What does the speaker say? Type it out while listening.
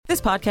This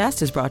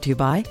podcast is brought to you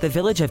by the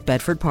Village of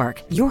Bedford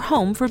Park, your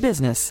home for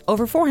business.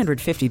 Over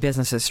 450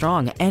 businesses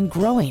strong and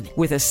growing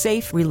with a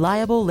safe,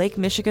 reliable Lake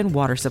Michigan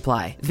water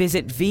supply.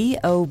 Visit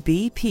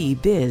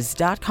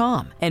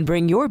VOBPBiz.com and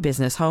bring your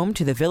business home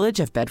to the Village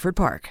of Bedford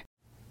Park.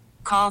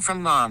 Call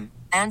from mom.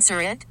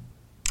 Answer it.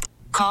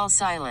 Call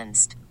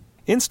silenced.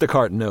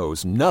 Instacart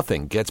knows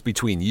nothing gets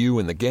between you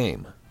and the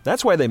game.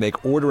 That's why they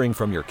make ordering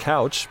from your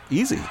couch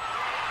easy.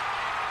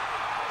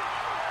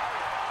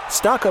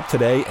 Stock up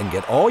today and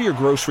get all your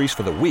groceries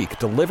for the week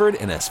delivered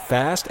in as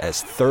fast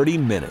as 30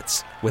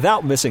 minutes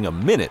without missing a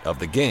minute of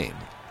the game.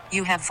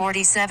 You have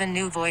 47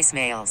 new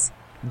voicemails.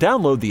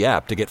 Download the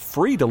app to get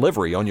free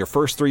delivery on your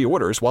first 3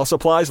 orders while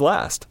supplies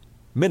last.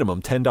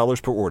 Minimum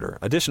 $10 per order.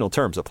 Additional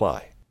terms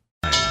apply.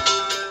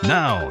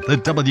 Now, the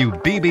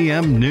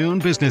WBBM Noon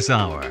Business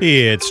Hour.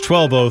 It's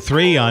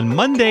 12:03 on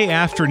Monday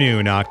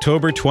afternoon,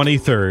 October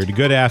 23rd.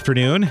 Good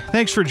afternoon.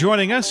 Thanks for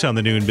joining us on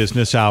the Noon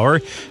Business Hour.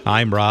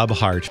 I'm Rob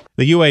Hart.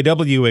 The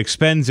UAW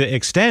extends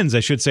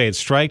its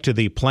strike to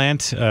the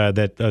plant,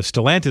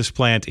 Stellantis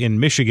plant in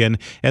Michigan,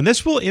 and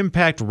this will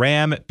impact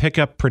Ram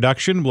pickup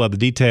production. We'll have the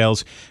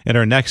details in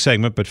our next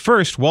segment. But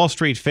first, Wall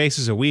Street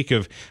faces a week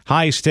of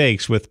high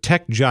stakes with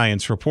tech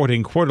giants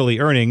reporting quarterly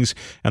earnings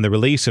and the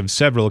release of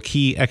several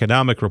key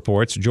economic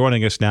reports.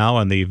 Joining us now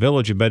on the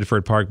Village of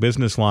Bedford Park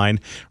business line,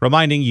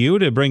 reminding you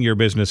to bring your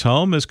business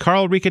home, is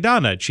Carl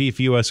Riccadonna, Chief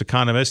U.S.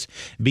 Economist,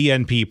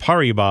 BNP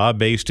Paribas,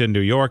 based in New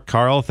York.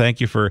 Carl,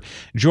 thank you for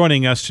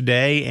joining us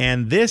today.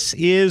 And this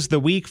is the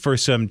week for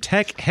some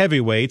tech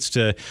heavyweights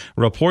to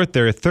report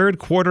their third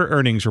quarter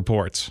earnings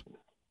reports.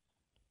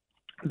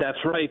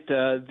 That's right.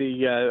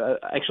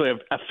 Actually,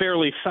 a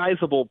fairly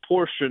sizable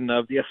portion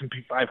of the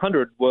S&P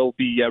 500 will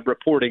be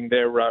reporting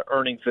their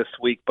earnings this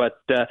week.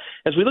 But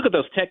as we look at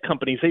those tech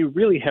companies, they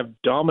really have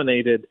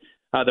dominated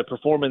the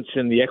performance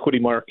in the equity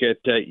market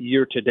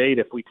year to date.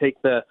 If we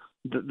take the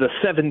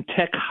 7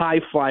 tech high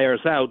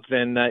flyers out,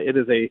 then it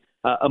is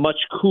a much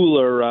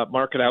cooler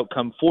market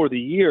outcome for the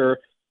year.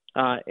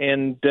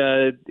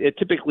 It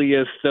typically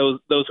is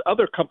those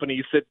other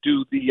companies that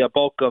do the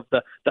bulk of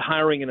the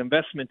hiring and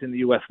investment in the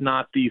U.S.,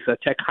 not these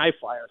tech high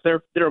flyers.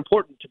 They're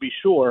important to be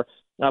sure,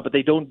 but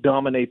they don't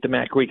dominate the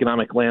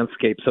macroeconomic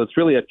landscape. So it's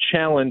really a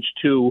challenge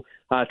to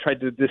try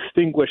to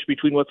distinguish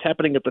between what's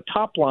happening at the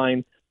top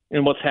line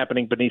and what's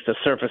happening beneath the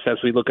surface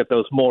as we look at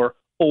those more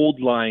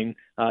old line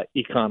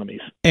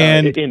economies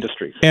and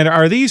industries. And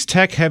are these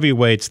tech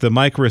heavyweights, the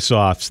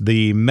Microsofts,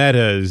 the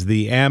Metas,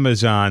 the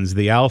Amazons,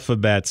 the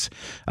Alphabets,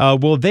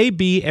 will they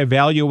be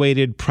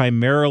evaluated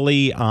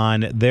primarily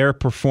on their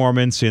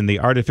performance in the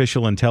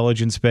artificial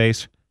intelligence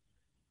space?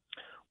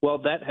 Well,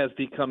 that has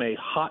become a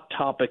hot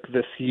topic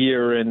this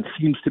year and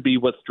seems to be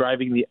what's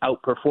driving the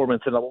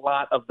outperformance in a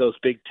lot of those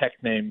big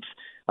tech names.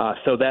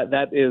 So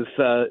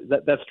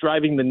that's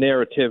driving the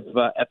narrative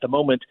at the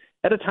moment,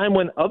 at a time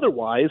when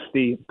otherwise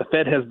the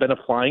Fed has been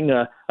applying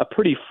a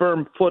pretty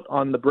firm foot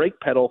on the brake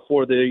pedal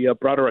for the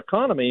broader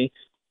economy.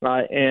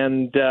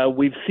 And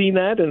we've seen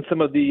that in some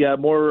of the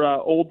more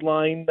old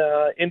line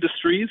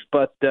industries.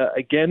 But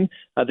again,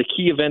 the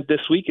key event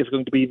this week is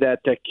going to be that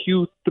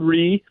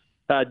Q3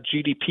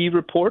 GDP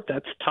report.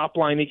 That's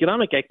top-line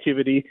economic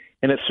activity,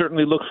 and it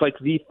certainly looks like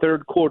the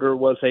third quarter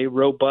was a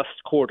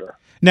robust quarter.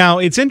 Now,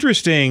 it's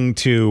interesting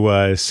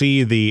to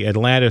see the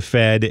Atlanta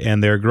Fed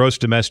and their gross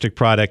domestic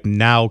product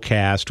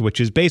nowcast, which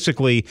is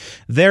basically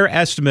their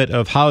estimate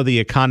of how the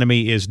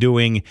economy is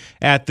doing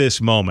at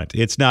this moment.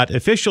 It's not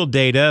official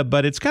data,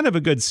 but it's kind of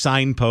a good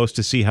signpost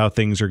to see how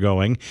things are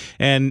going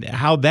and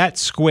how that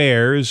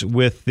squares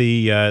with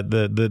the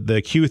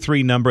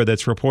Q3 number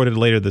that's reported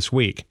later this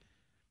week.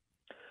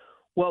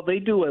 Well, they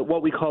do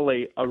what we call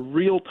a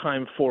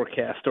real-time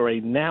forecast or a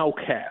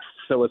nowcast.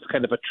 So it's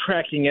kind of a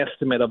tracking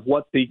estimate of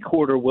what the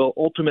quarter will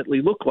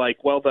ultimately look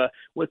like. Well, the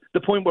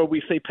point where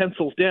we say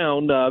pencils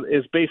down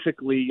is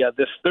basically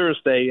this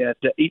Thursday at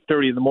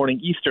 8:30 in the morning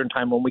Eastern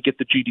time when we get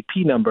the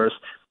GDP numbers.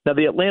 Now,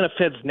 the Atlanta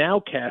Fed's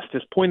nowcast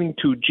is pointing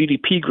to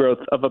GDP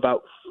growth of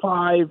about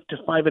 5 to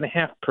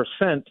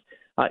 5.5%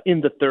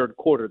 in the third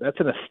quarter. That's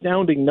an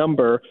astounding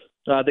number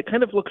that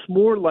kind of looks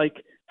more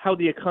like how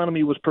the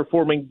economy was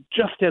performing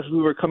just as we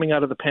were coming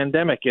out of the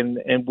pandemic, and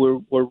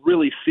we're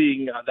really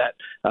seeing that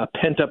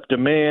pent-up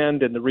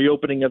demand and the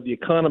reopening of the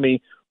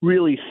economy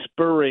really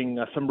spurring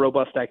some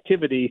robust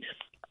activity.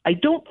 I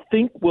don't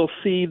think we'll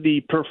see the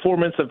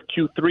performance of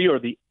Q3 or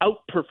the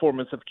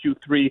outperformance of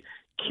Q3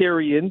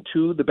 carry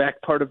into the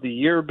back part of the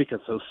year because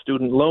those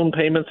student loan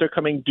payments are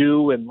coming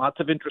due and lots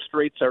of interest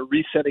rates are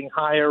resetting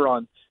higher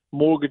on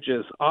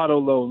mortgages, auto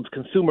loans,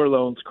 consumer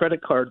loans,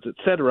 credit cards,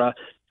 etc.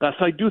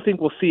 So I do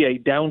think we'll see a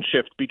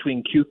downshift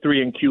between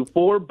Q3 and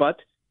Q4,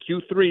 but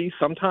Q3,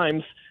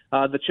 sometimes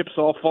the chips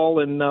all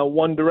fall in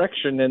one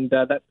direction, and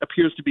that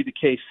appears to be the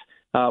case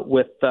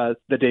with the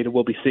data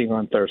we'll be seeing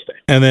on Thursday.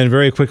 And then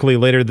very quickly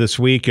later this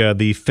week,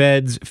 the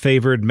Fed's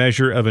favored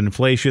measure of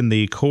inflation,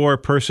 the Core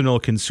Personal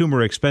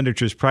Consumer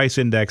Expenditures Price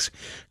Index,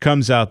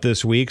 comes out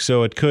this week.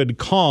 So it could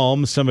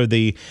calm some of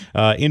the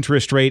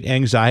interest rate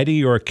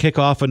anxiety or kick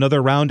off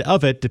another round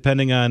of it,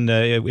 depending on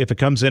if it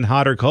comes in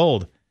hot or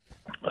cold.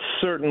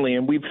 Certainly,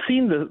 and we've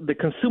seen the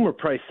consumer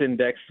price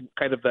index,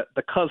 kind of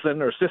the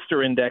cousin or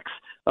sister index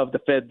of the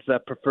Fed's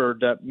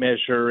preferred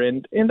measure,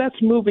 and that's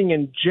moving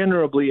in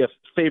generally a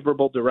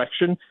favorable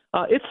direction.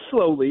 It's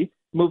slowly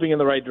moving in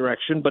the right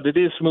direction, but it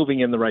is moving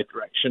in the right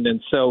direction, and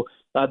so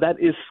that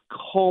is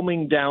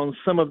calming down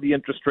some of the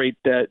interest rate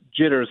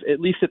jitters,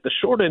 at least at the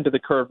short end of the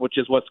curve, which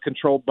is what's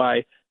controlled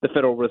by the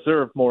Federal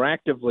Reserve more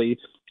actively.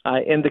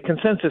 And the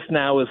consensus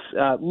now is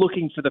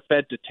looking for the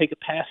Fed to take a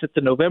pass at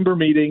the November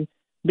meeting,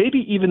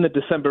 maybe even the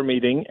December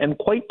meeting, and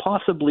quite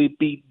possibly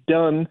be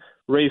done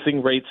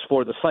raising rates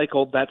for the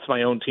cycle. That's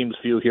my own team's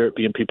view here at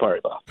BNP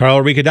Paribas.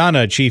 Carl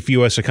Riccadonna, Chief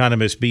U.S.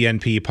 Economist,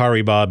 BNP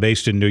Paribas,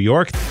 based in New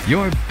York.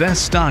 Your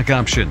best stock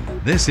option.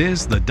 This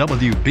is the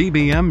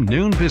WBBM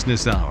Noon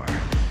Business Hour.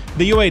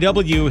 The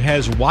UAW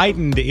has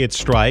widened its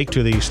strike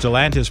to the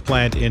Stellantis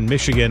plant in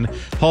Michigan,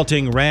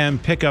 halting Ram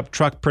pickup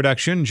truck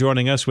production.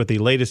 Joining us with the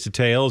latest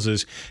details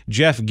is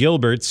Jeff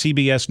Gilbert,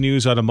 CBS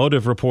News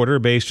automotive reporter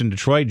based in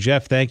Detroit.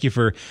 Jeff, thank you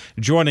for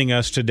joining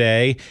us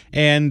today.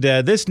 And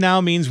this now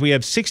means we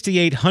have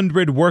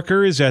 6,800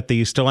 workers at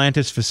the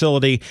Stellantis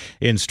facility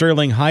in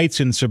Sterling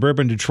Heights in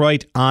suburban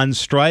Detroit on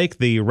strike.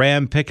 The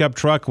Ram pickup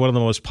truck, one of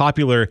the most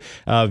popular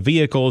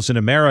vehicles in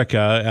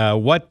America.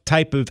 What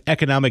type of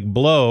economic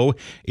blow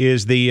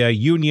is the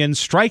union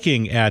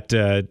striking at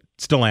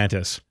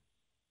Stellantis?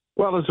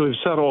 Well, as we've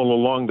said all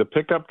along, the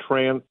pickup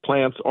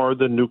plants are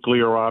the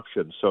nuclear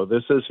option. So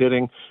this is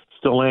hitting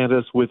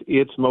Stellantis with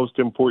its most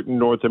important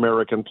North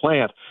American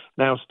plant.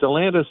 Now,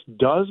 Stellantis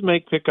does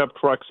make pickup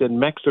trucks in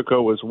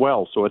Mexico as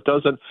well, so it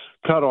doesn't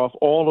cut off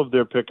all of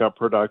their pickup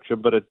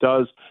production, but it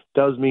does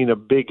mean a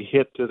big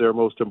hit to their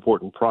most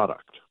important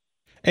product.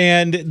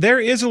 And there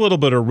is a little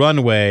bit of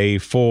runway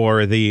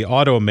for the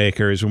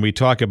automakers when we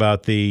talk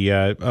about the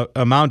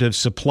amount of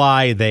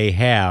supply they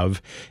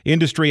have.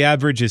 Industry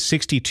average is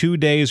 62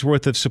 days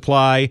worth of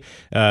supply.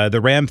 The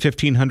Ram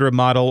 1500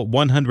 model,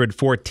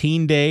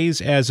 114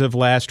 days as of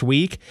last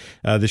week.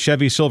 The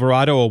Chevy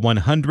Silverado, a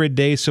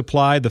 100-day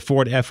supply. The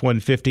Ford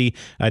F-150,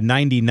 a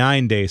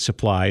 99-day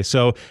supply.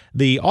 So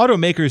the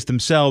automakers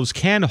themselves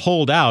can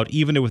hold out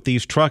even with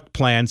these truck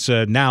plants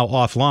now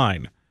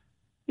offline.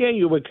 Yeah,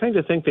 you would kind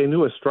of think they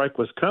knew a strike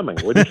was coming,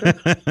 wouldn't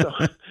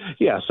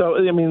you? So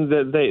I mean,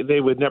 they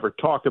would never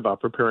talk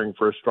about preparing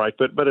for a strike,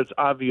 but it's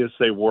obvious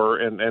they were,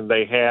 and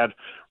they had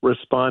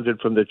responded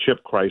from the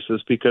chip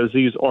crisis because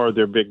these are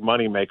their big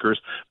money makers.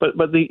 But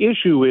the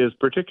issue is,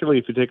 particularly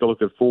if you take a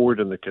look at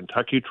Ford and the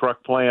Kentucky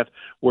truck plant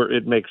where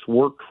it makes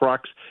work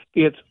trucks,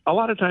 it's a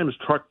lot of times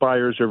truck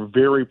buyers are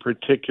very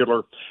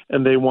particular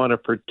and they want a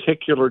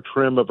particular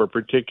trim of a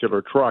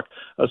particular truck,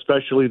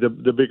 especially the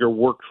bigger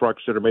work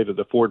trucks that are made at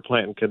the Ford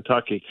plant in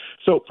Kentucky.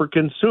 So for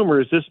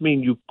consumers, this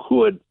means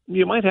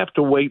you might have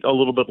to wait a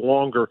little bit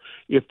longer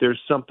if there's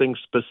something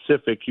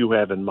specific you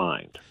have in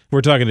mind.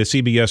 We're talking to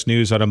CBS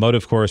News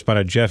automotive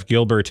correspondent Jeff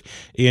Gilbert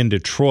in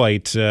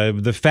Detroit.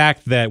 The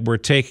fact that we're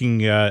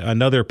taking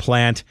another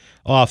plant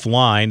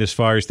offline as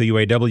far as the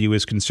UAW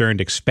is concerned,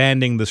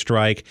 expanding the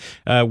strike,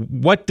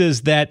 what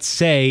does that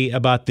say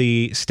about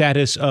the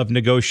status of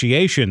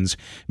negotiations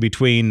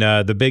between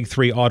the big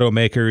three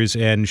automakers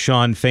and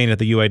Shawn Fain at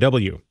the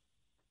UAW?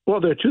 Well,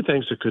 there are two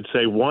things it could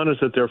say. One is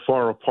that they're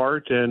far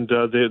apart, and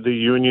the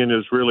union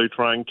is really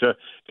trying to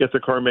get the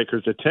car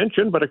makers'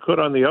 attention. But it could,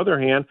 on the other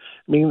hand,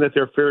 mean that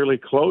they're fairly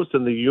close,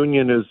 and the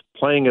union is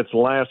playing its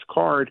last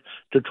card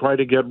to try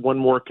to get one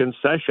more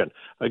concession.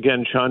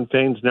 Again, Shawn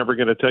Fain's never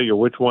going to tell you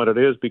which one it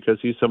is because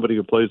he's somebody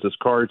who plays his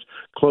cards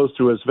close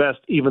to his vest,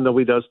 even though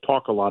he does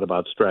talk a lot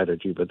about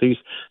strategy. But these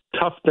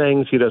tough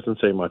things he doesn't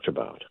say much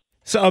about.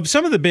 So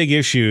some of the big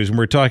issues when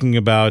we're talking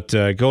about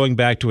going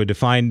back to a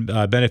defined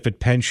benefit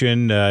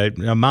pension,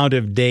 amount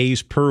of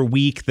days per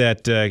week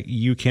that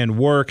you can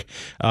work,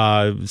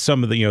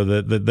 some of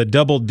the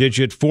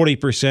double-digit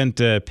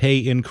 40% pay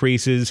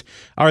increases.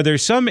 Are there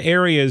some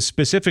areas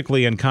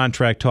specifically in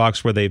contract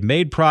talks where they've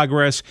made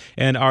progress,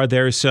 and are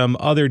there some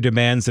other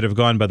demands that have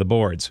gone by the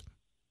boards?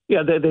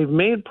 Yeah, they've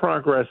made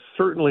progress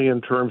certainly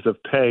in terms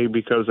of pay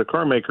because the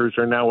car makers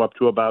are now up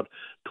to about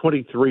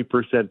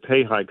 23%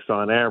 pay hikes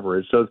on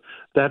average. So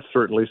that's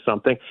certainly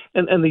something.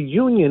 And the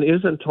union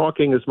isn't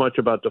talking as much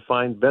about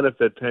defined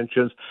benefit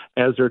pensions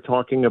as they're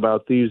talking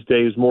about these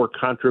days more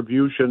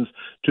contributions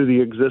to the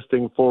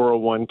existing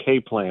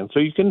 401k plan. So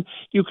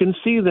you can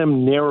see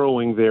them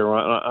narrowing there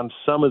on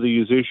some of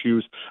these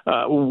issues.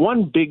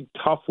 One big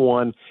tough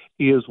one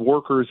is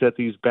workers at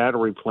these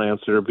battery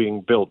plants that are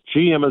being built.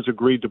 GM has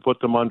agreed to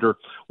put them under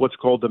what's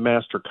called the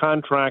master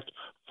contract.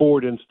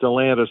 Ford and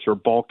Stellantis are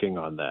balking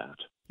on that.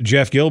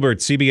 Jeff Gilbert,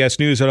 CBS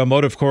News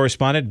automotive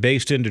correspondent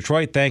based in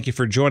Detroit. Thank you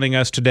for joining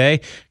us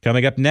today.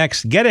 Coming up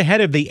next, get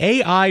ahead of the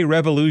AI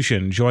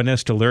revolution. Join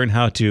us to learn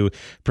how to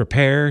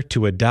prepare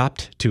to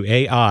adopt to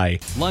AI.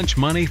 Lunch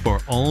money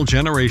for all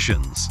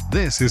generations.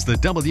 This is the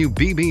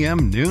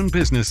WBBM Noon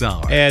Business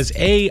Hour. As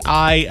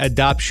AI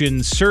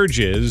adoption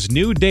surges,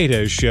 new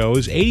data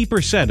shows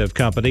 80% of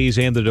companies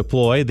aim to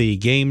deploy the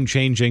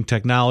game-changing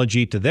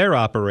technology to their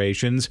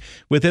operations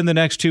within the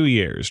next 2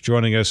 years.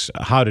 Joining us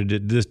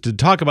to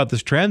talk about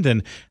this trend trend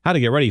and how to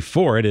get ready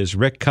for it is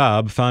Rick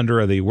Cobb, founder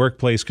of the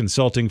workplace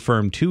consulting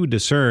firm To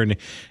Discern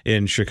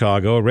in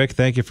Chicago. Rick,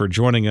 thank you for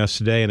joining us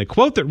today. And a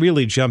quote that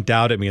really jumped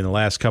out at me in the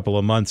last couple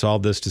of months, all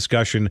this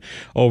discussion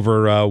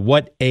over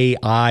what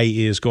AI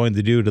is going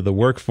to do to the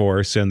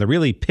workforce, and the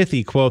really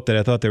pithy quote that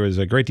I thought there was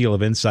a great deal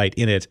of insight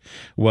in it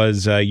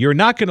was, you're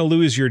not going to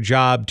lose your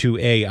job to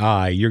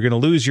AI. You're going to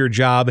lose your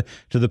job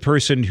to the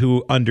person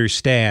who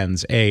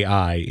understands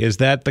AI. Is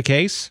that the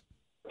case?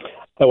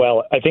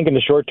 Well, I think in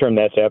the short term,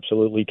 that's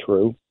absolutely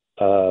true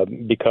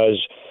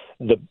because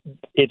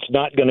it's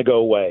not going to go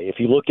away. If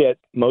you look at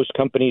most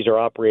companies are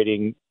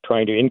operating,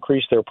 trying to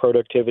increase their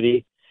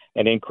productivity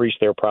and increase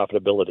their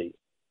profitability.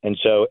 And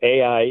so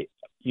AI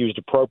used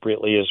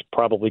appropriately is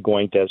probably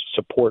going to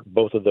support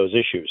both of those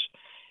issues.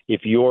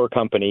 If your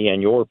company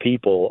and your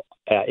people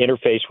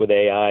interface with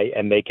AI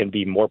and they can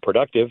be more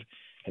productive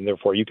and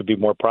therefore you could be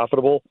more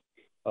profitable,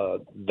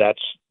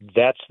 that's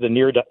the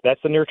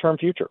near-term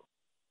future.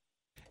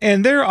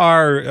 And there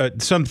are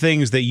some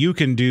things that you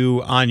can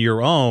do on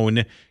your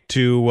own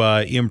to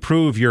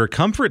improve your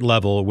comfort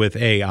level with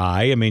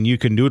AI. I mean, you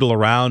can noodle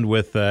around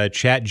with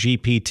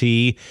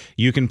ChatGPT.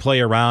 You can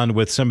play around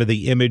with some of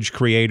the image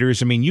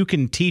creators. I mean, you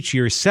can teach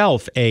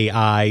yourself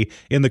AI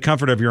in the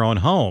comfort of your own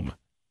home.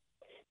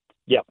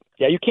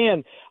 Yeah, you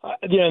can.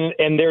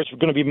 And there's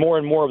going to be more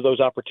and more of those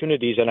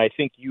opportunities. And I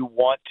think you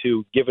want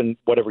to, given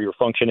whatever your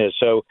function is.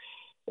 So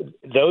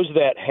those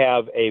that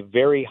have a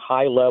very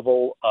high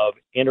level of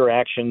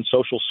interaction,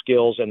 social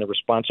skills, and the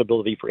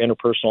responsibility for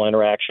interpersonal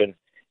interaction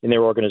in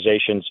their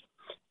organizations,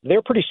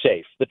 they're pretty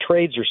safe. The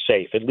trades are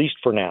safe, at least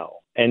for now.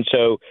 And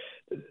so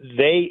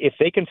if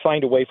they can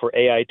find a way for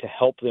AI to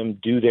help them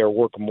do their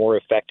work more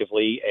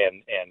effectively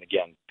and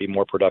again, be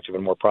more productive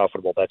and more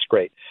profitable, that's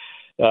great.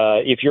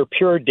 If you're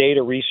pure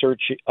data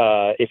research,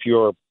 if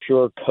you're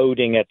pure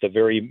coding at the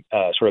very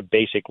sort of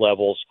basic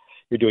levels,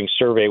 you're doing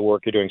survey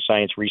work, you're doing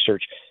science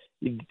research,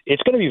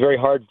 it's going to be very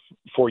hard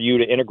for you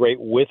to integrate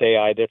with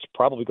AI. That's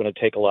probably going to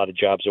take a lot of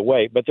jobs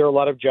away. But there are a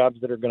lot of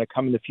jobs that are going to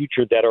come in the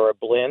future that are a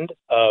blend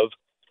of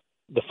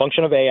the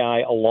function of AI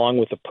along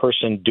with the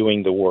person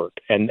doing the work.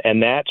 And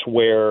that's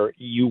where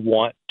you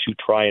want to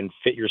try and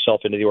fit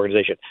yourself into the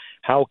organization.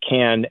 How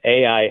can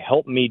AI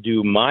help me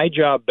do my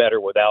job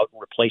better without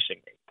replacing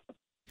me?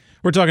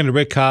 We're talking to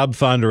Rick Cobb,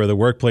 founder of the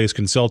workplace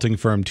consulting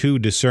firm To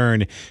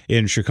Discern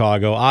in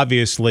Chicago.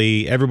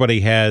 Obviously,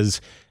 everybody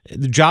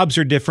the jobs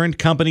are different,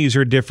 companies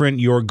are different,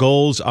 your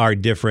goals are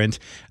different.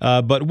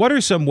 But what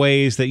are some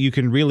ways that you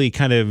can really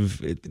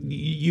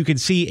you can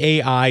see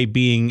AI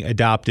being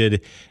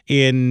adopted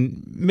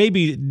in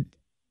maybe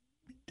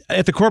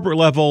at the corporate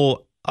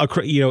level,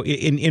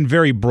 in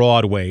very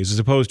broad ways, as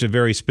opposed to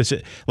very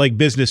specific, like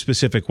business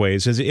specific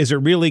ways? Is it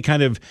really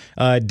kind of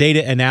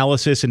data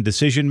analysis and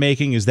decision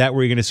making? Is that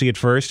where you're going to see it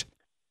first?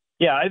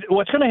 Yeah,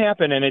 what's going to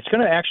happen, and it's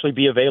going to actually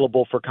be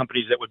available for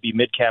companies that would be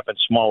mid-cap and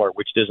smaller,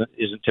 which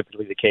isn't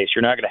typically the case.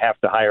 You're not going to have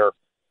to hire,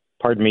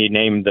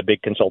 name the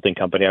big consulting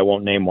company. I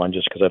won't name one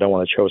just because I don't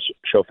want to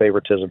show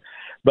favoritism.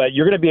 But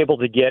you're going to be able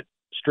to get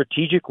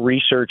strategic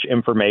research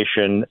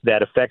information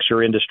that affects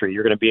your industry.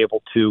 You're going to be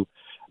able to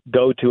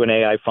go to an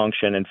AI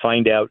function and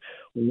find out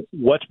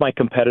what's my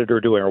competitor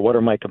doing or what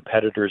are my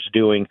competitors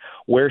doing,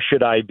 where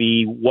should I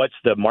be, what's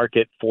the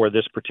market for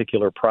this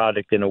particular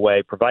product in a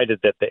way, provided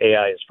that the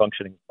AI is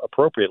functioning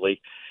appropriately.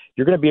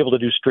 You're going to be able to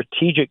do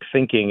strategic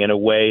thinking in a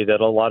way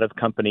that a lot of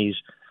companies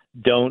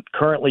don't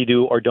currently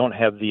do or don't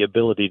have the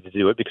ability to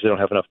do it because they don't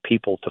have enough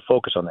people to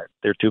focus on that.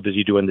 They're too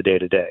busy doing the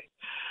day-to-day.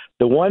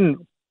 The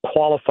one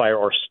qualifier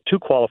or two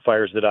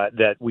qualifiers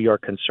that we are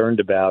concerned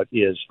about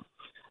is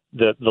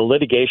the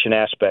litigation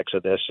aspects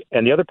of this.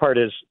 And the other part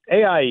is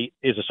AI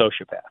is a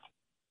sociopath.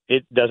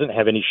 It doesn't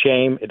have any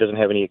shame. It doesn't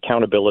have any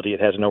accountability.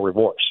 It has no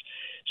remorse.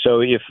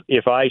 So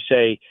if I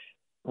say,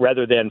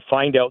 rather than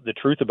find out the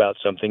truth about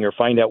something or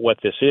find out what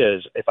this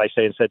is, if I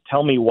say instead,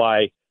 tell me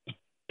why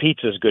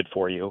pizza is good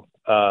for you,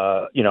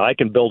 I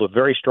can build a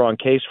very strong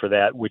case for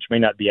that, which may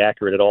not be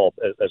accurate at all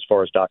as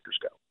far as doctors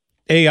go.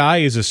 AI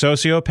is a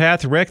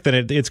sociopath, Rick, then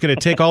it's going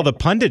to take all the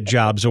pundit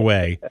jobs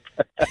away.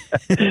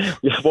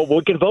 Well,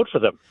 we can vote for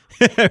them.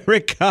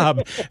 Rick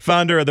Cobb,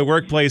 founder of the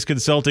workplace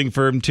consulting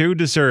firm To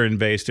Discern,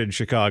 based in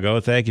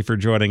Chicago. Thank you for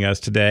joining us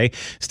today.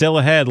 Still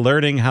ahead,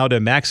 learning how to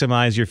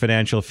maximize your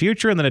financial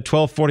future. And then at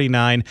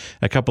 12:49,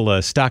 a couple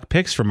of stock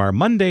picks from our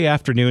Monday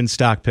afternoon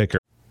stock picker.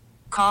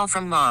 Call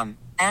from mom.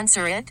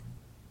 Answer it.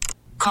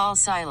 Call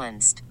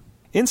silenced.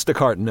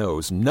 Instacart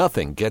knows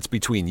nothing gets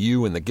between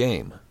you and the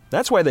game.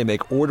 That's why they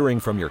make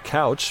ordering from your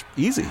couch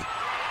easy.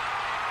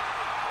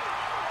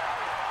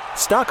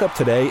 Stock up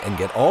today and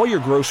get all your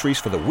groceries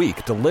for the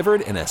week delivered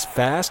in as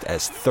fast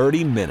as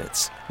 30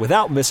 minutes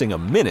without missing a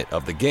minute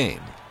of the game.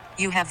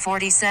 You have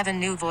 47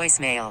 new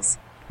voicemails.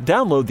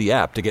 Download the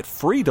app to get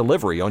free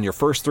delivery on your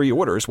first 3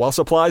 orders while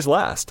supplies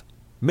last.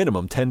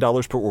 Minimum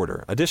 $10 per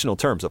order. Additional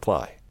terms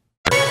apply.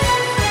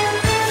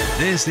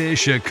 This is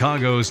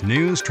Chicago's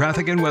news,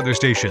 traffic, and weather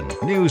station,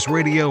 News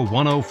Radio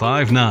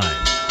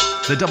 105.9.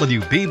 The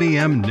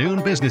WBBM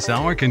Noon Business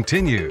Hour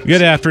continues.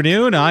 Good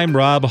afternoon. I'm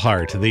Rob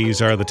Hart. These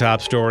are the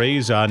top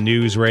stories on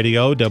News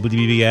Radio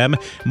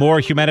WBBM. More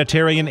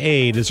humanitarian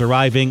aid is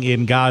arriving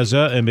in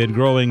Gaza amid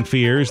growing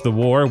fears the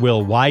war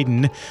will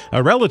widen.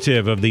 A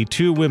relative of the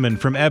two women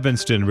from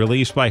Evanston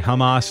released by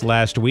Hamas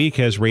last week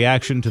has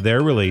reaction to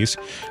their release.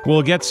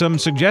 We'll get some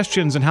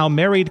suggestions on how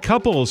married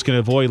couples can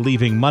avoid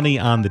leaving money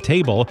on the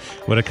table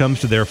when it comes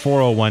to their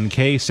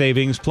 401k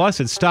savings. Plus,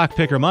 it's Stock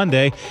Picker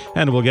Monday,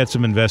 and we'll get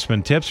some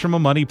investment tips from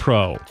a Money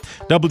Pro.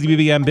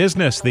 WBBM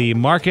Business. The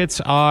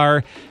markets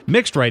are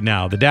mixed right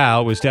now. The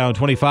Dow is down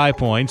 25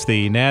 points.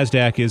 The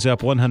NASDAQ is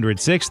up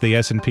 106. The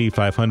S&P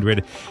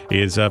 500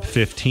 is up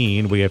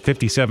 15. We have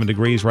 57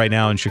 degrees right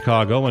now in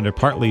Chicago under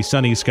partly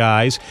sunny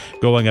skies,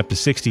 going up to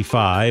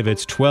 65.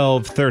 It's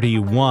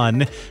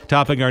 12:31.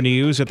 Topping our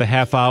news at the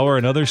half hour,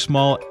 another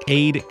small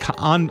aid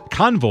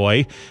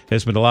convoy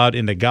has been allowed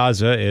into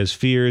Gaza as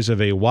fears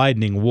of a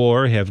widening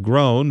war have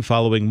grown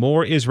following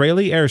more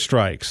Israeli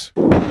airstrikes.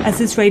 As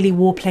Israeli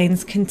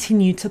warplanes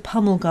continue to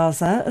pummel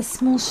Gaza, a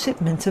small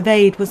shipment of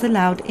aid was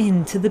allowed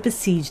into the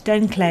besieged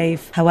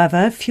enclave.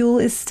 However, fuel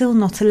is still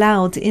not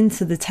allowed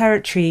into the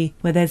territory,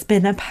 where there's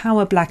been a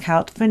power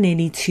blackout for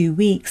nearly 2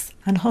 weeks,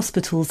 and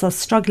hospitals are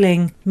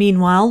struggling.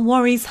 Meanwhile,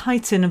 worries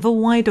heighten of a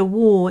wider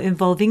war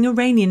involving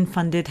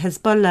Iranian-funded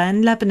Hezbollah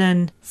in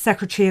Lebanon.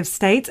 Secretary of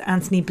State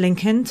Antony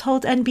Blinken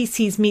told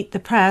NBC's Meet the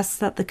Press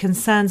that the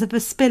concerns of a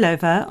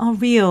spillover are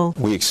real.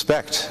 We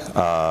expect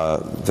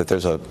that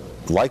there's a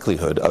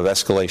likelihood of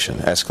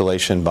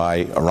escalation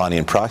by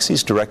Iranian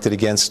proxies directed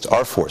against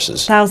our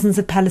forces. Thousands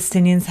of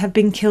Palestinians have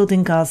been killed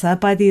in Gaza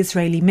by the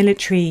Israeli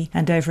military,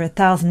 and over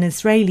 1,000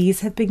 Israelis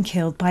have been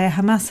killed by a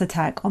Hamas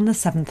attack on the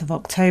 7th of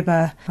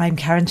October. I'm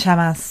Karen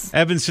Chamas.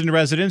 Evanston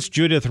residents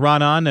Judith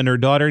Ranan and her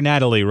daughter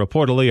Natalie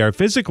reportedly are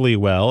physically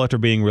well after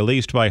being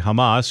released by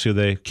Hamas, who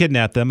they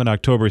kidnapped them on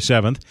October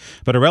 7th.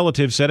 But a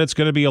relative said it's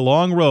going to be a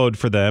long road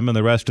for them and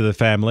the rest of the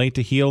family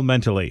to heal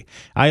mentally.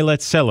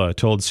 Ailet Sella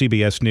told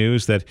CBS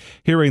News that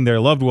hearing their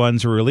loved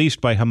ones were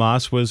released by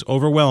Hamas was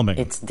overwhelming.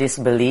 It's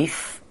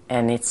disbelief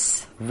and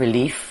it's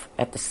relief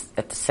at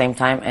the same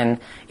time, and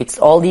it's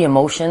all the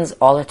emotions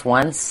all at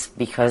once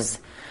because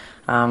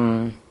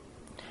being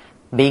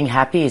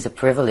happy is a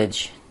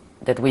privilege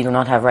that we do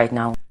not have right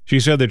now. She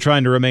said they're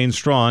trying to remain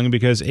strong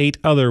because 8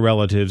 other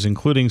relatives,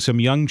 including some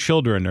young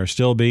children, are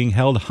still being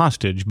held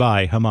hostage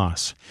by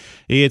Hamas.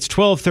 It's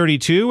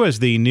 12:32 as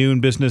the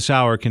noon business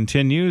hour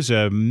continues.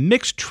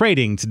 Mixed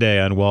trading today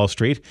on Wall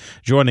Street.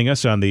 Joining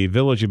us on the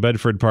Village of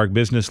Bedford Park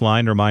business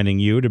line, reminding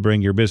you to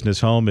bring your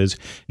business home, is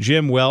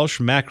Jim Welsh,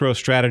 macro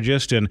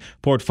strategist and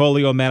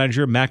portfolio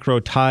manager,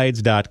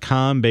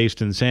 macrotides.com,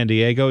 based in San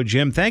Diego.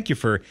 Jim, thank you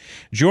for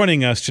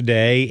joining us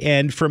today.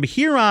 And from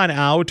here on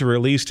out, or at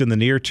least in the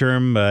near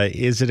term,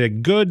 is it a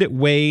good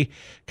way,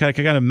 kind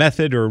of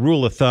method or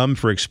rule of thumb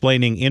for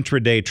explaining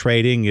intraday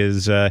trading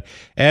is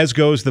as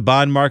goes the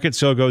bond market,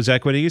 so goes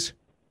equities?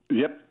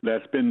 Yep,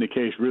 that's been the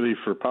case really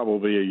for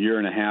probably a year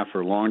and a half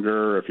or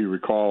longer. If you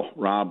recall,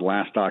 Rob,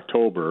 last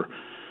October,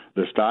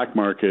 the stock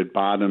market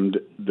bottomed,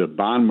 the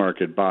bond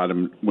market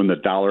bottomed when the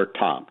dollar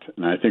topped.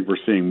 And I think we're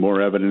seeing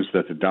more evidence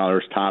that the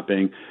dollar's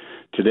topping.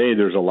 Today,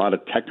 there's a lot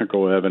of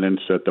technical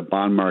evidence that the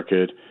bond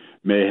market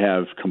may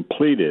have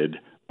completed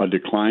a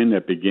decline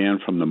that began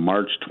from the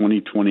March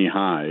 2020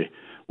 high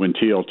when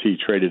TLT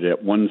traded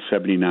at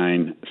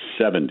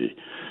 179.70.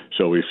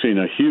 So we've seen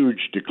a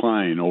huge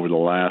decline over the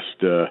last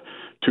 2+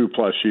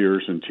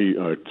 years and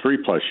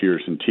 3+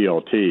 years in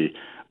TLT.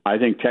 I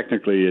think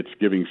technically it's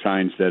giving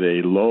signs that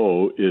a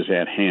low is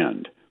at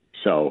hand.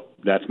 So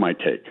that's my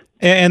take.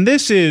 And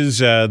this is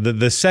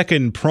the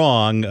second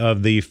prong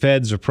of the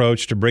Fed's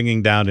approach to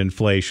bringing down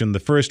inflation. The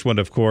first one,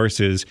 of course,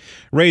 is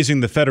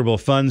raising the federal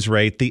funds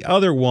rate. The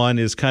other one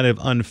is kind of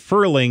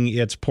unfurling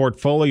its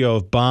portfolio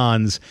of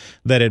bonds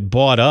that it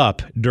bought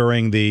up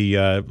during the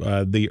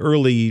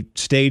early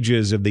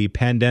stages of the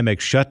pandemic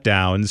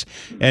shutdowns.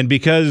 And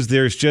because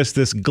there's just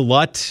this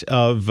glut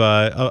of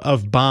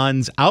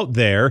bonds out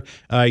there,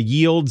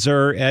 yields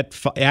are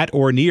at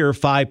or near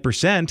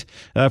 5%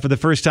 for the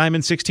first time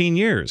in 16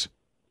 years.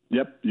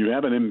 Yep, you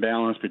have an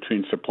imbalance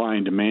between supply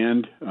and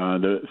demand.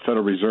 The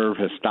Federal Reserve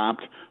has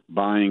stopped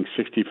buying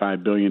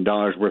 $65 billion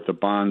worth of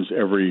bonds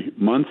every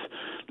month.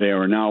 They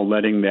are now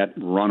letting that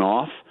run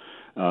off.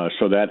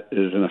 So that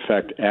is, in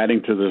effect,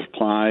 adding to the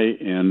supply,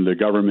 and the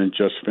government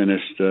just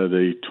finished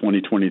the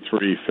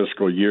 2023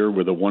 fiscal year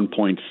with a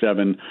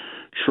 $1.7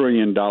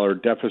 trillion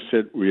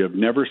deficit. We have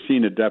never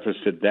seen a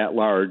deficit that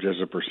large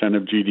as a percent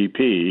of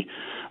GDP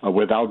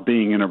without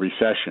being in a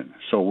recession.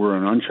 So we're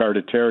in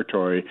uncharted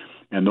territory,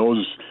 and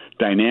those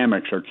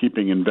dynamics are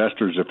keeping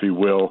investors, if you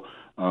will,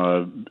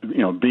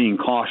 being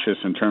cautious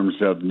in terms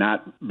of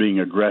not being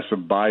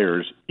aggressive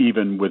buyers,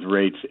 even with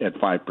rates at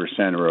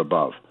 5% or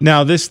above.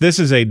 Now, this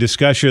is a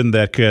discussion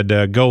that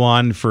could go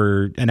on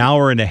for an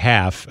hour and a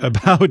half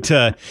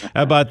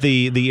about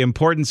the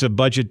importance of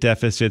budget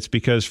deficits,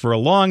 because for a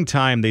long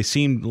time they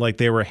seemed like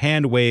they were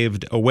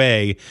hand-waved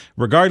away,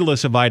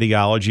 regardless of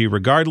ideology,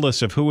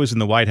 regardless of who was in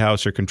the White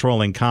House or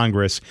controlling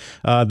Congress.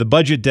 The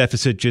budget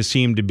deficit just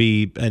seemed to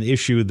be an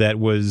issue that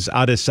was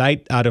out of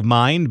sight, out of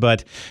mind,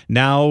 but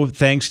now,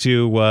 thanks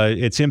to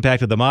its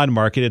impact of the bond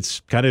market,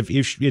 it's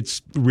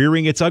it's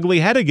rearing its ugly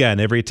head again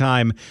every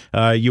time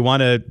you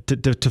want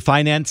to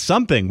finance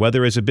something,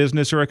 whether as a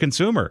business or a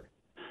consumer.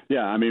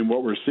 Yeah, I mean,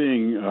 what we're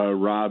seeing,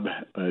 Rob,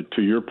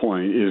 to your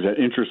point, is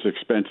that interest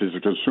expenses are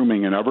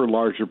consuming an ever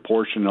larger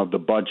portion of the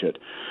budget.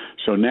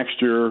 So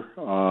next year,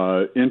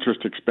 interest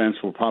expense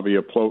will probably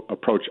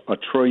approach $1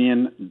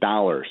 trillion.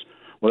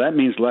 Well, that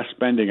means less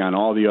spending on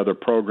all the other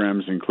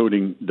programs,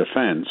 including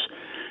defense.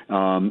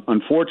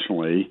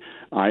 Unfortunately,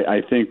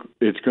 I think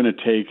it's going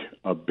to take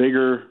a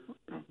bigger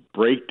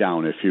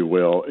breakdown, if you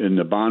will, in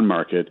the bond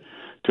market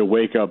to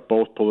wake up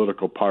both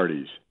political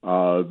parties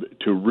to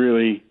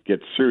really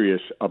get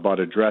serious about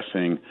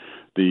addressing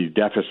the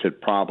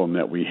deficit problem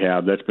that we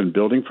have that's been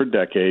building for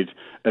decades,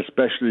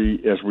 especially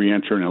as we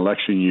enter an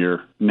election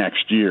year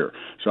next year.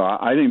 So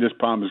I think this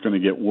problem is going to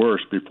get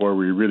worse before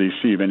we really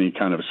see any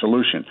kind of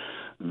solution.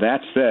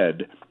 That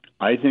said,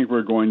 I think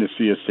we're going to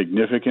see a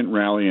significant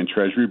rally in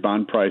Treasury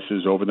bond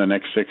prices over the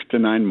next 6 to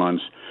 9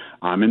 months.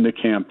 I'm in the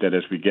camp that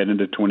as we get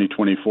into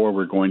 2024,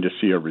 we're going to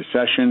see a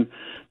recession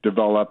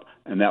develop,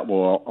 and that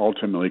will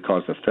ultimately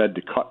cause the Fed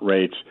to cut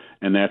rates,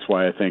 and that's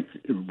why I think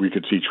we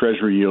could see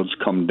Treasury yields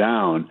come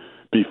down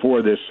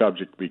before this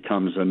subject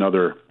becomes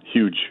another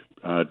huge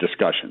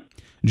discussion.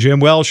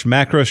 Jim Welsh,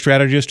 macro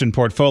strategist and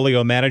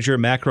portfolio manager,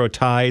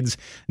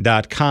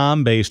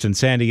 macrotides.com, based in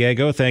San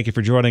Diego. Thank you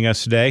for joining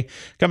us today.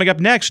 Coming up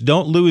next,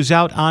 don't lose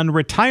out on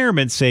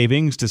retirement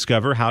savings.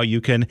 Discover how you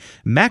can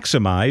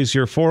maximize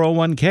your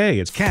 401k.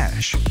 It's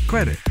cash,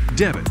 credit,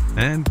 debit,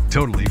 and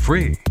totally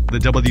free. The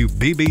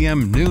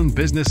WBBM Noon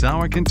Business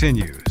Hour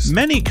continues.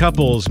 Many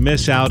couples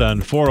miss out on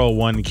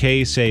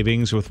 401k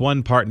savings, with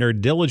one partner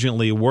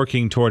diligently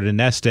working toward a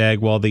nest egg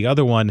while the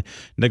other one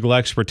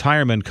neglects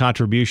retirement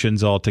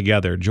contributions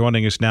altogether.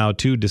 Joining us now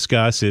to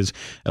discuss is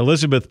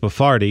Elizabeth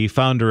Baffardi,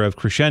 founder of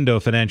Crescendo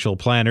Financial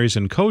Planners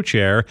and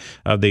co-chair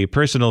of the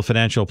Personal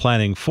Financial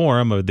Planning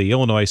Forum of the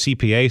Illinois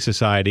CPA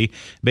Society,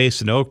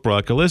 based in Oak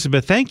Brook.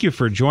 Elizabeth, thank you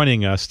for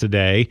joining us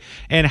today.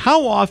 And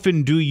how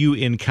often do you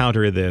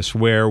encounter this,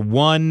 where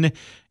one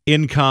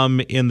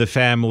income in the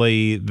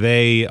family,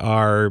 they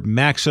are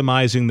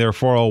maximizing their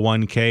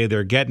 401k,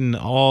 they're getting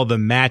all the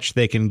match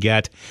they can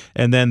get,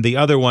 and then the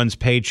other one's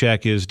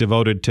paycheck is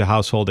devoted to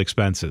household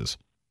expenses?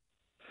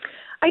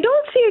 I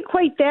don't see it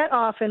quite that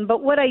often,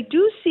 but what I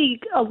do see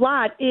a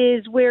lot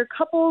is where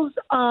couples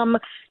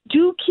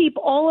do keep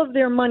all of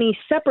their money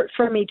separate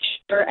from each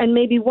other, and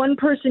maybe one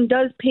person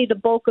does pay the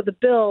bulk of the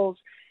bills,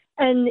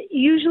 and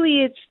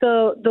usually it's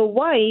the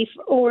wife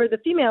or the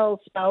female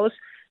spouse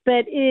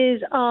that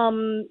is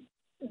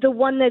the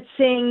one that's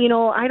saying,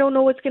 I don't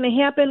know what's going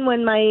to happen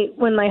when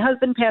my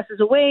husband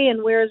passes away,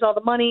 and where's all the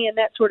money, and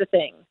that sort of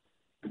thing.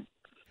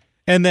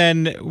 And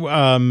then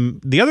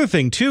the other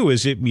thing, too,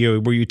 is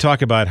where you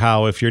talk about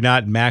how if you're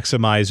not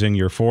maximizing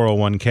your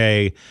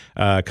 401k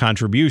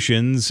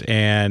contributions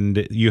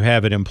and you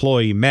have an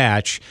employee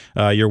match,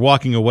 you're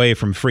walking away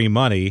from free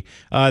money.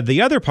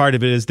 The other part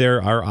of it is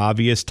there are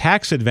obvious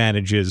tax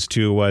advantages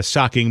to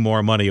socking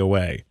more money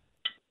away.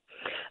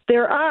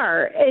 There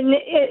are, and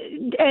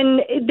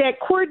that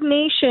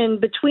coordination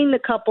between the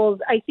couples,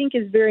 I think,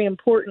 is very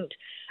important.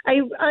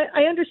 I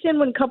understand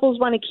when couples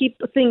want to keep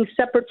things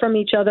separate from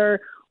each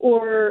other,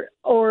 or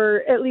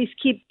at least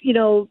keep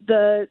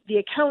the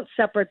accounts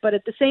separate, but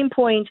at the same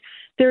point,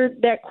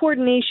 that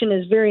coordination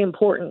is very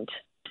important.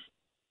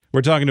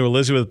 We're talking to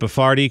Elizabeth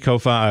Baffardi,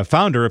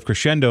 founder of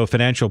Crescendo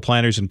Financial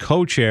Planners and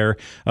co-chair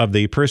of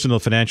the Personal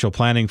Financial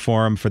Planning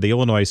Forum for the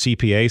Illinois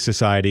CPA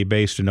Society,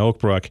 based in Oak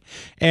Brook.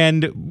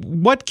 And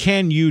what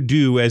can you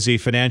do as a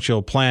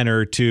financial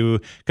planner to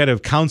kind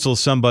of counsel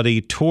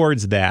somebody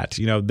towards that?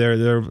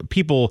 There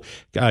people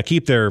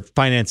keep their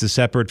finances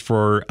separate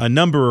for a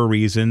number of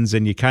reasons,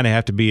 and you kind of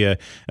have to be a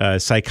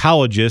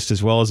psychologist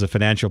as well as a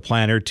financial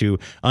planner to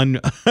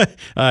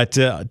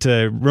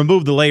to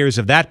remove the layers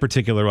of that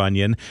particular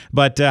onion.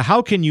 But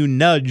how can you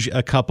nudge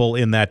a couple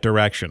in that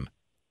direction?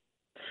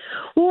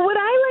 Well, what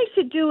I like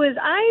to do is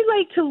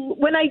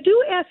when I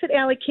do asset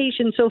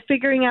allocation, so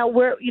figuring out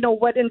where,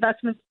 what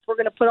investments we're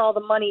going to put all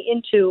the money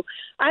into,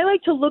 I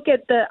like to look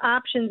at the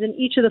options in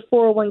each of the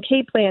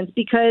 401k plans,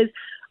 because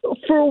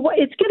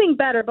it's getting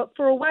better, but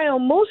for a while,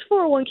 most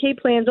 401k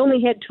plans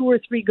only had 2 or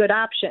 3 good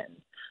options.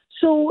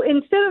 So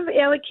instead of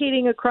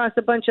allocating across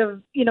a bunch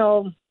of,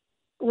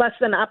 less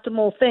than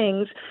optimal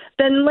things,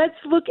 then let's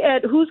look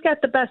at who's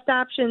got the best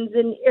options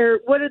or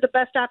what are the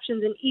best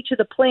options in each of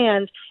the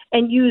plans,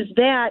 and use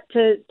that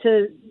to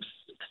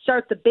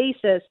start the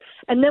basis,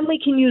 and then we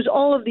can use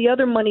all of the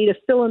other money to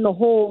fill in the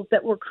holes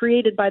that were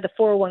created by the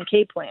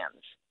 401k plans.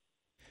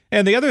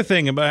 And the other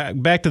thing,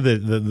 back to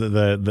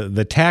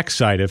the tax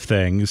side of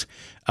things,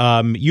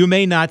 you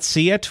may not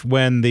see it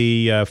when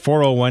the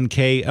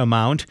 401k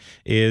amount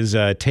is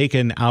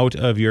taken out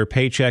of your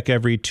paycheck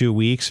every 2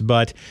 weeks,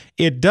 but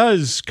it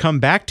does come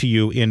back to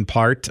you in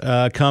part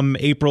come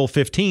April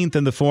 15th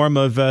in the form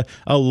of a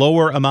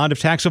lower amount of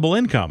taxable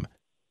income.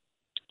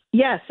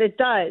 Yes, it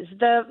does.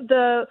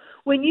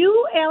 When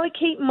you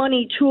allocate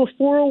money to a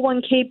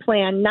 401k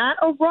plan, not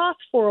a Roth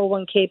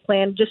 401k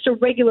plan, just a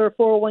regular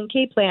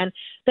 401k plan,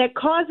 that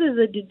causes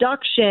a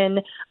deduction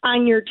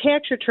on your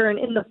tax return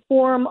in the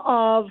form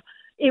of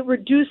it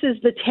reduces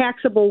the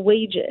taxable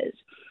wages.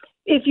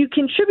 If you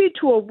contribute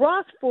to a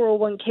Roth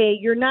 401k,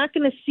 you're not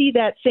going to see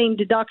that same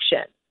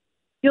deduction.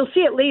 You'll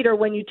see it later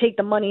when you take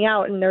the money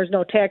out and there's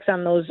no tax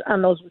on those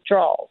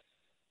withdrawals.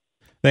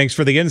 Thanks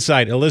for the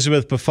insight.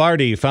 Elizabeth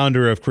Baffardi,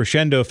 founder of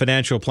Crescendo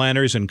Financial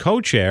Planners and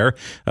co-chair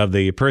of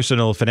the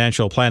Personal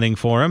Financial Planning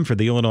Forum for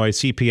the Illinois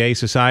CPA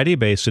Society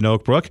based in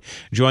Oak Brook.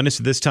 Join us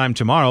this time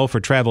tomorrow for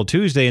Travel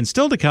Tuesday, and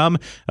still to come,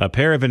 a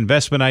pair of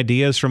investment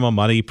ideas from a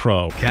money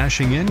pro.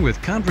 Cashing in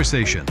with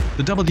conversation.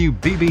 The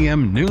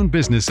WBBM Noon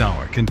Business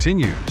Hour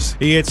continues.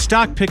 It's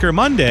Stock Picker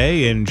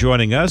Monday, and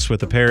joining us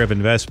with a pair of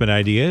investment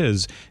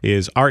ideas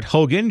is Art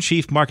Hogan,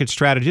 Chief Market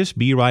Strategist,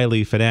 B.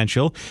 Riley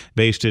Financial,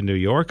 based in New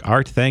York.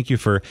 Art, thank you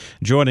for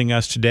joining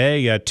us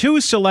today.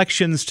 Two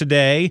selections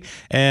today,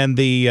 and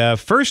the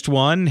first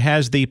one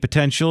has the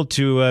potential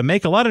to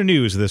make a lot of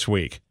news this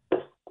week.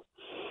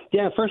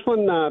 Yeah, first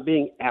one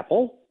being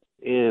Apple,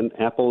 and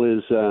Apple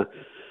is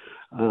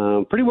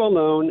pretty well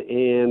known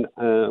and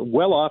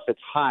well off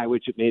its high,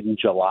 which it made in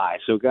July.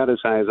 So it got as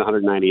high as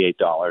 $198.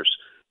 It's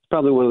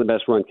probably one of the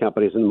best run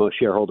companies and the most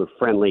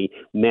shareholder-friendly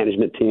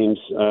management teams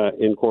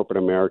in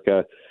corporate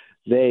America.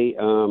 They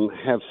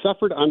have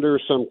suffered under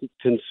some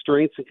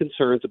constraints and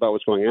concerns about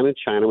what's going on in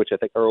China, which I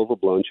think are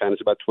overblown. China's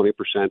about 20%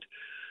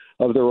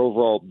 of their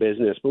overall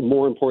business. But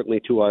more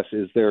importantly to us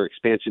is their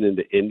expansion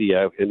into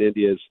India. And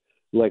India is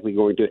likely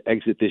going to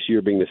exit this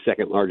year being the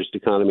second largest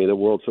economy in the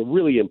world. So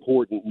really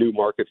important new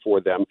market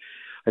for them.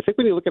 I think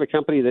when you look at a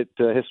company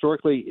that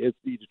historically it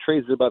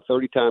trades at about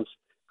 30 times,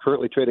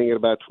 currently trading at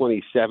about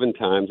 27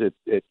 times.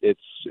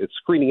 It's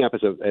screening up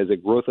as a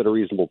growth at a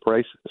reasonable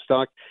price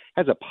stock,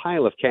 has a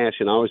pile of cash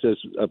and always does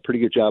a pretty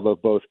good job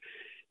of both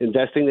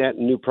investing that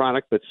in new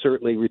product, but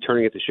certainly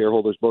returning it to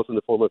shareholders, both in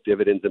the form of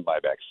dividends and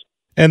buybacks.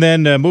 And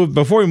then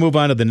before we move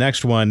on to the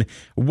next one,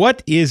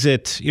 what is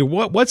it?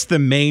 What's the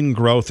main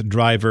growth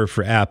driver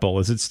for Apple?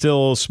 Is it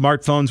still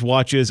smartphones,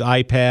 watches,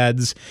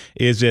 iPads?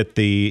 Is it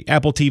the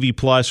Apple TV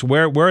Plus?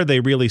 Where are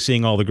they really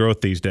seeing all the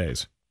growth these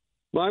days?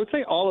 Well, I would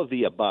say all of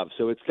the above.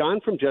 So it's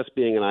gone from just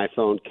being an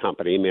iPhone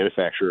company,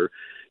 manufacturer,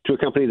 to a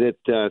company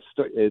that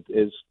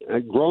is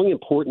growing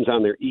importance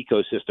on their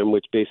ecosystem,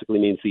 which basically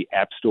means the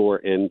App Store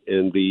and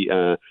in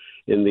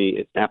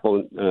the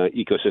Apple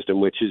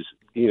ecosystem, which is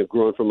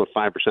grown from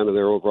 5% of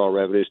their overall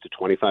revenues to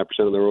 25%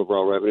 of their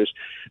overall revenues.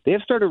 They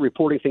have started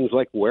reporting things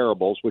like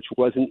wearables, which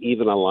wasn't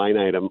even a line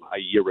item a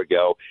year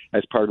ago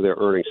as part of their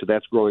earnings. So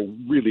that's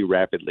growing really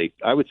rapidly.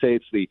 I would say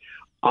it's the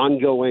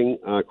ongoing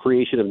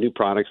creation of new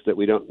products that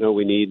we don't know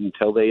we need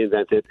until they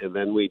invent it, and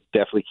then we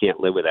definitely can't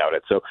live without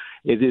it. So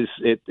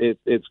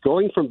it's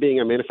going from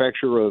being a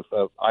manufacturer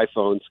of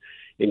iPhones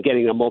and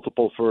getting a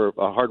multiple for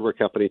a hardware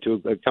company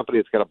to a company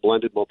that's got a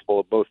blended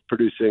multiple of both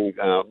producing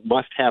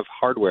must-have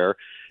hardware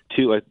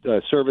to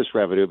a service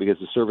revenue, because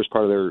the service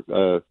part of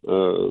their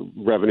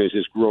revenues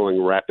is growing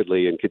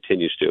rapidly and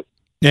continues to.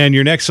 And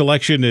your next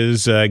selection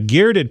is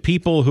geared at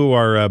people who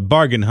are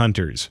bargain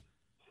hunters.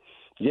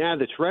 Yeah,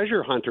 the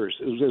treasure hunters,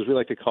 as we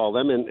like to call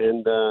them,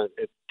 and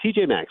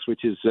TJ Maxx,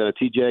 which is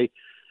TJ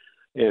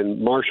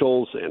and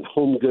Marshalls and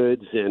Home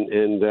Goods,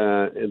 and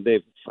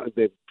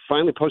they've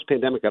finally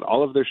post-pandemic got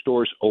all of their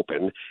stores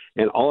open,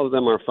 and all of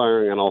them are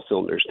firing on all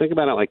cylinders. Think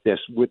about it like this: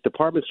 with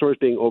department stores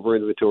being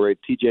over-inventoried,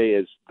 TJ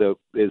is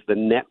the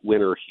net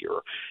winner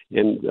here,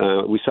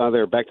 and we saw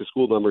their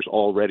back-to-school numbers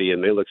already,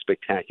 and they look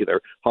spectacular.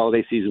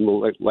 Holiday season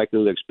likely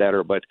looks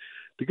better, but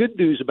the good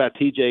news about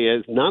TJ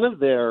is none of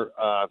their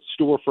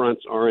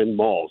storefronts are in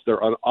malls.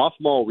 They're an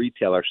off-mall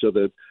retailer, so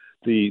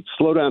the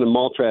slowdown in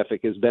mall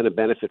traffic has been a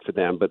benefit for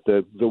them. But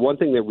the one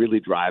thing they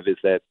really drive is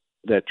that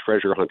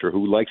treasure hunter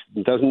who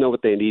doesn't know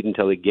what they need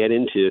until they get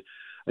into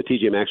a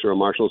TJ Maxx or a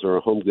Marshalls or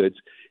a Home Goods,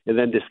 and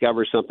then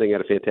discover something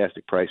at a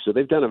fantastic price. So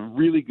they've done a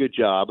really good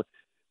job.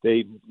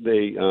 They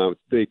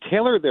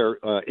tailor their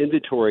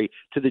inventory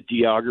to the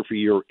geography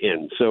you're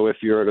in. So if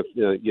you're at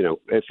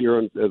if you're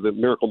on the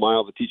Miracle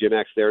Mile, the TJ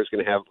Maxx there is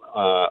going to have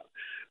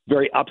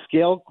very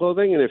upscale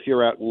clothing, and if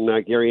you're out in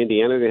Gary,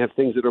 Indiana, they have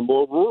things that are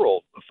more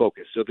rural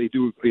focused. So they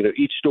do,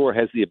 each store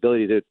has the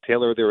ability to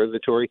tailor their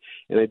inventory,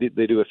 and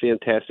they do a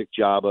fantastic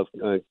job of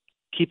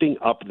keeping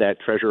up that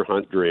treasure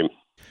hunt dream.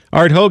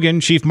 Art Hogan,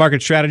 Chief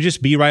Market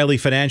Strategist, B. Riley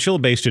Financial,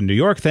 based in New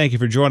York. Thank you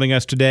for joining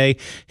us today.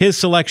 His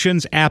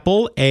selections: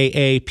 Apple,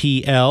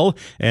 AAPL,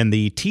 and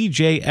the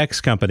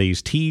TJX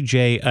companies,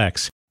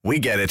 TJX. We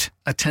get it.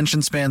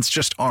 Attention spans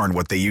just aren't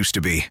what they used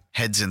to be.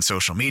 Heads in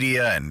social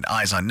media and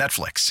eyes on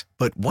Netflix.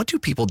 But what do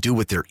people do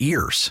with their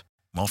ears?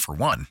 Well, for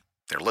one,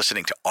 they're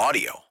listening to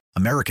audio.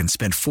 Americans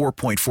spend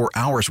 4.4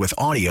 hours with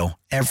audio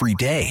every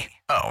day.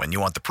 Oh, and you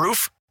want the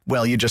proof?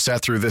 Well, you just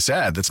sat through this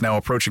ad that's now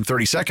approaching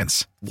 30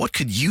 seconds. What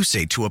could you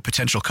say to a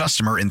potential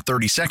customer in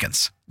 30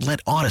 seconds? Let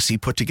Odyssey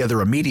put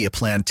together a media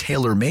plan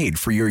tailor-made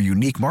for your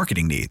unique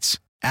marketing needs.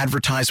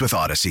 Advertise with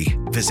Odyssey.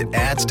 Visit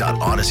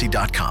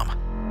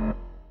ads.odyssey.com.